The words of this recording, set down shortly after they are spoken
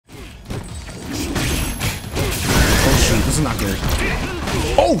is not good.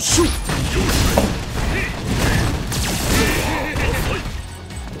 Oh, shoot!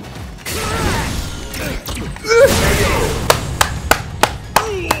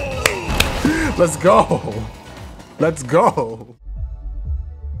 Let's go. Let's go.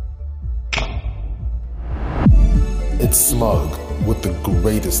 It's Smug with the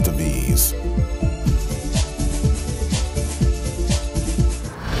greatest of ease.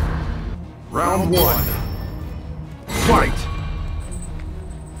 Round one. Fight!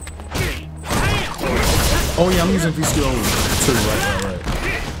 Oh yeah, I'm using V-Skill too, right.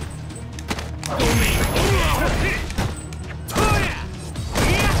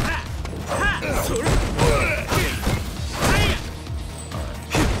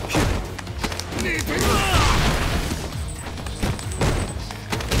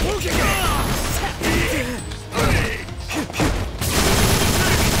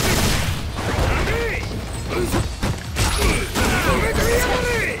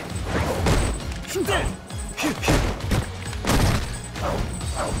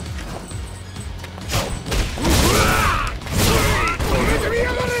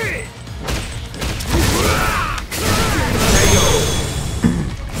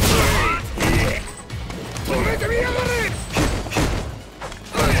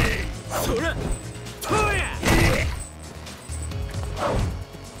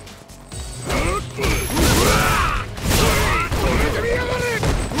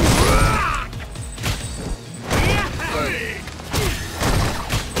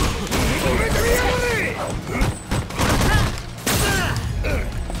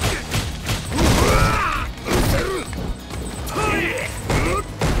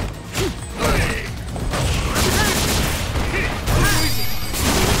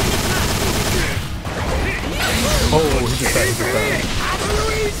 Oh, he just died.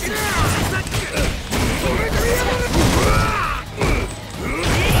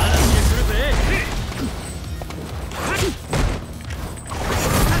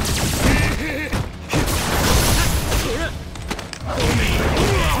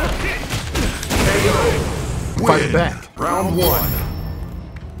 Fight it back. Round one.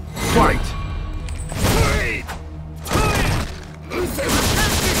 Fight!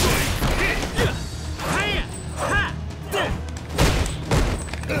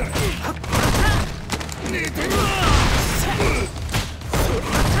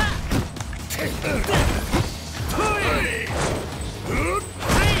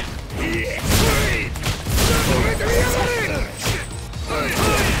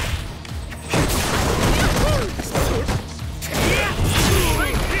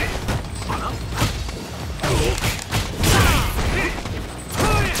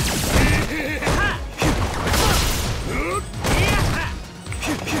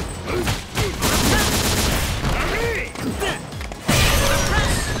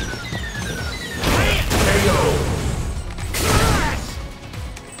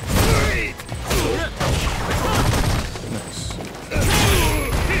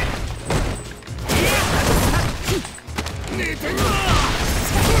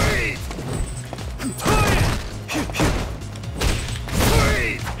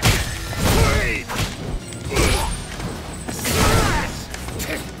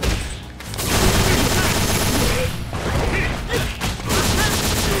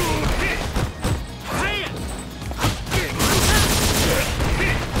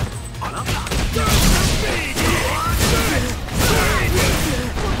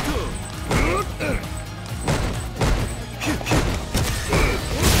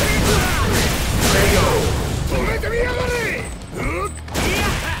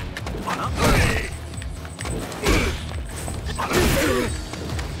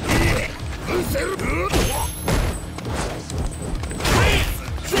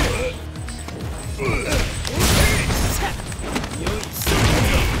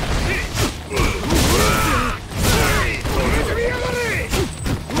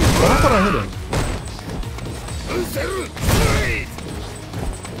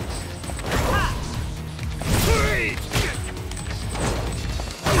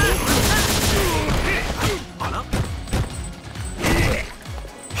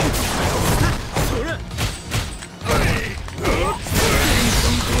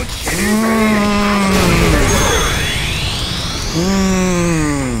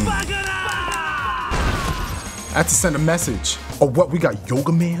 I had to send a message. Oh, what? We got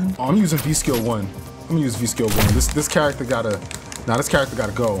Yoga Man? Oh, I'm using V-Skill 1. I'm gonna use V-Skill 1. This character gotta... Nah, this character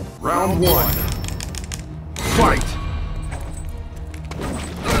gotta go. Round one. Fight!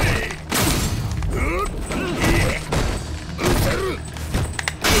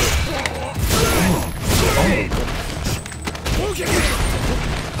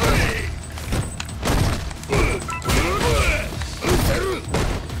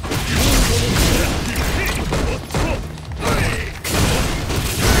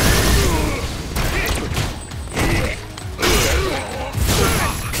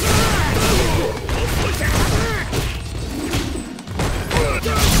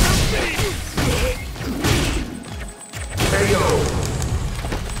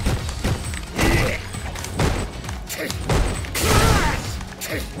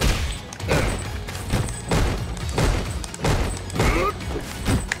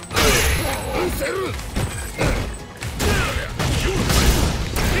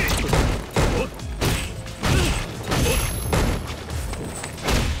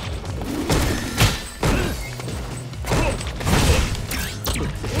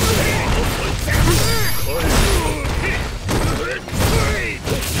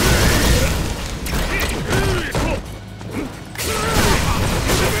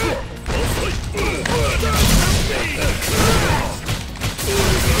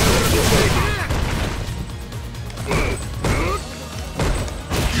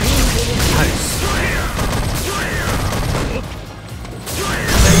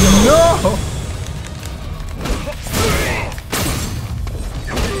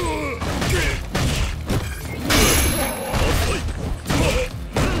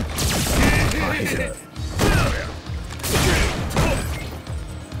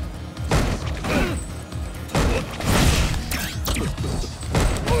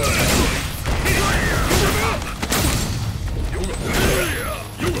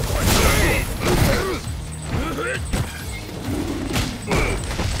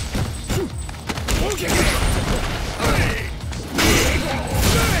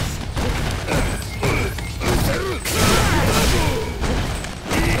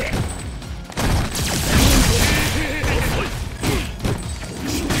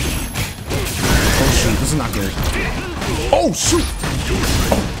 This is not good. Oh, shoot!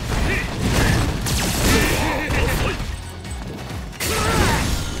 Oh.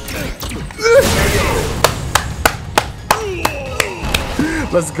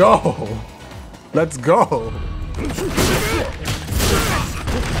 Let's go. Let's go.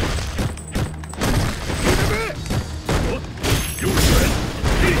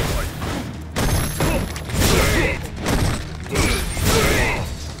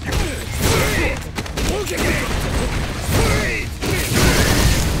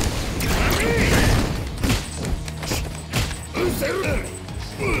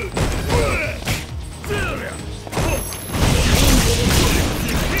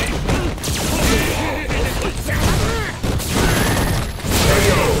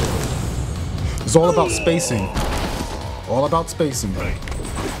 It's all about spacing. All about spacing, right?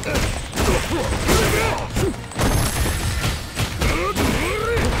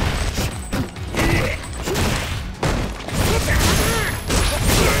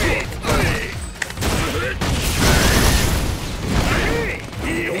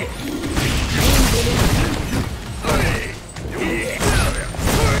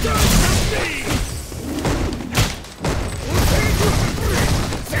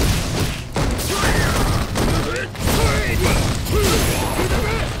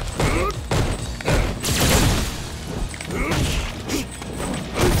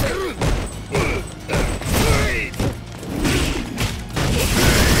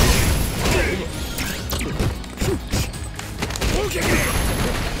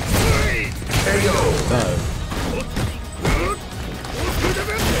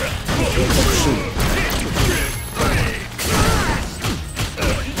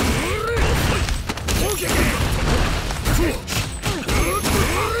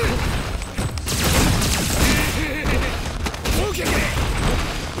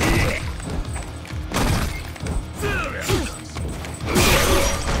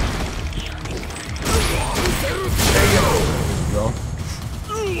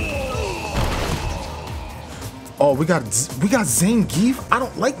 Oh, we got Zane Geef. I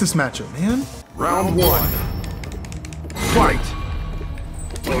don't like this matchup, man. Round one. Fight.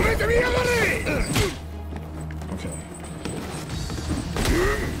 Okay.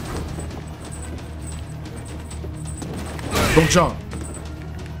 Don't jump.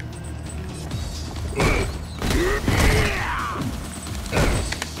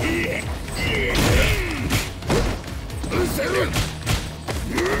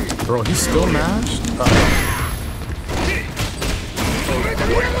 Bro, he's still mashed?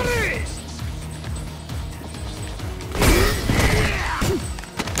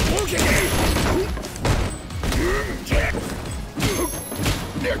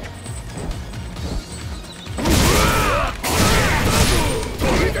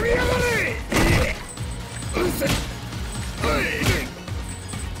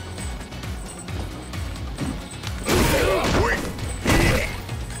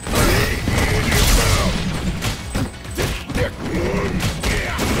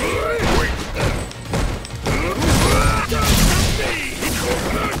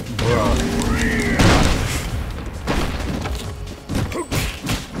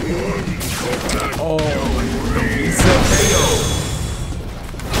 Oh, he said KO.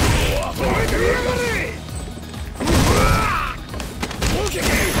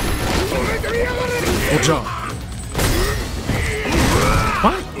 Good job.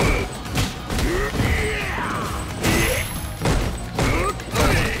 What?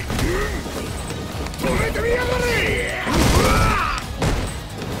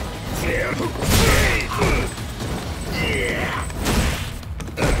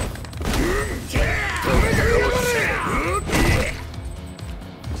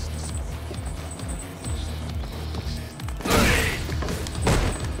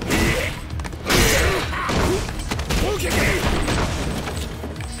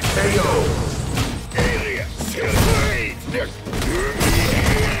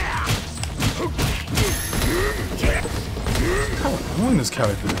 How annoying this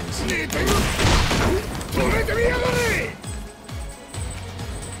character is.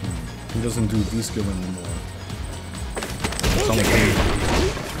 He doesn't do V-skill anymore.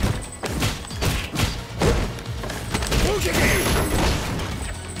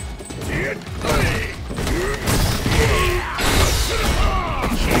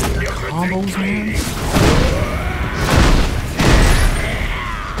 Combos, man.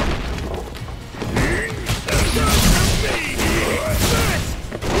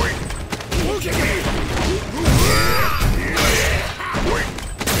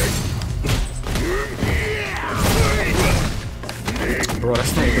 Bro,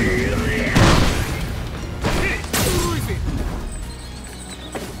 that's not even...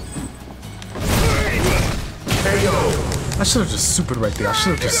 I should have just supered right there. I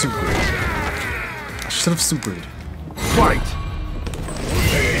should have just supered. I should have supered. Fight!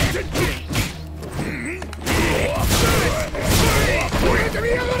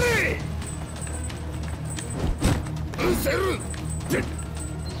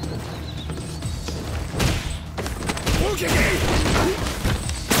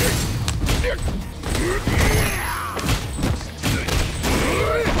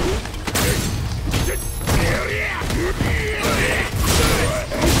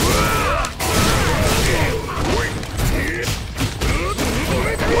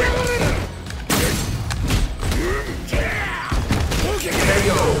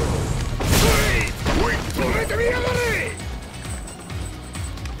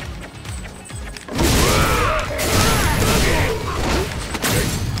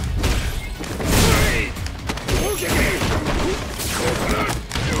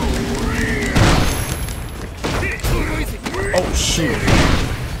 Oh shit.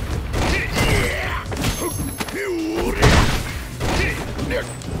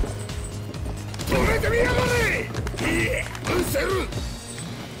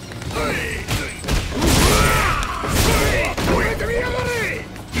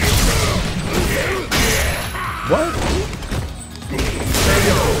 What?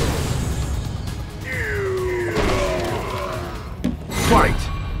 Fight!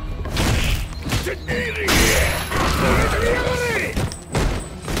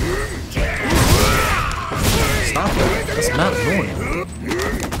 Stop that. That's not annoying.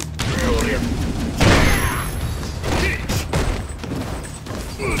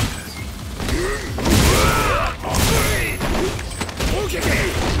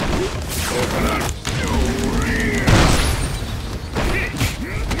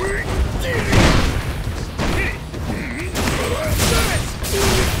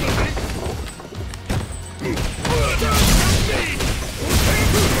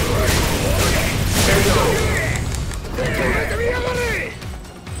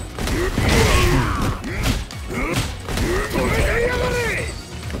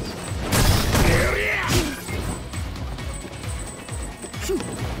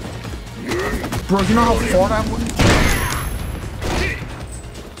 Bro, you know how far that went?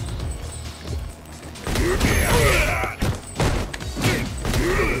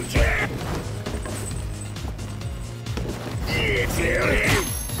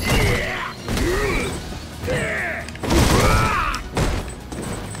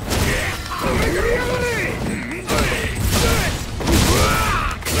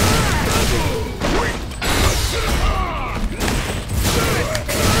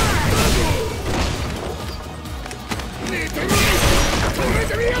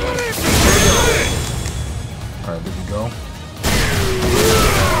 Alright, there we go.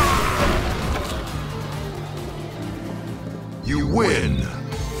 You win!